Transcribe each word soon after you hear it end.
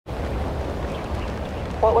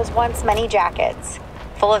what was once many jackets,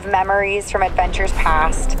 full of memories from adventures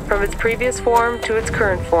past. From its previous form to its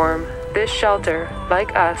current form, this shelter,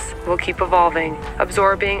 like us, will keep evolving,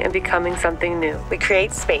 absorbing and becoming something new. We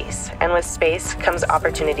create space, and with space comes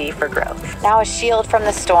opportunity for growth. Now a shield from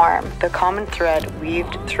the storm. The common thread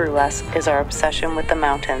weaved through us is our obsession with the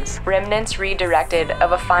mountains. Remnants redirected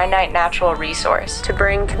of a finite natural resource To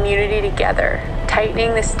bring community together,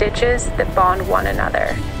 tightening the stitches that bond one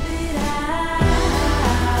another.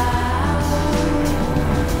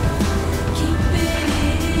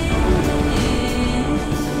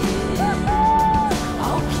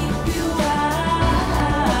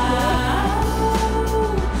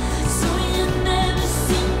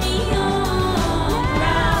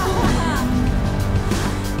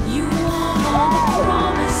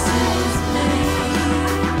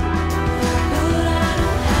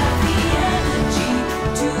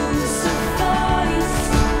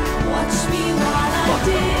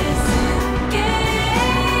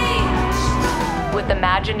 With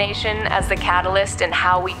imagination as the catalyst in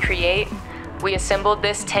how we create, we assembled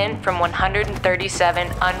this tent from 137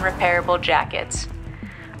 unrepairable jackets.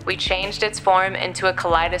 We changed its form into a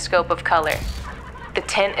kaleidoscope of color. The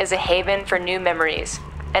tent is a haven for new memories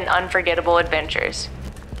and unforgettable adventures.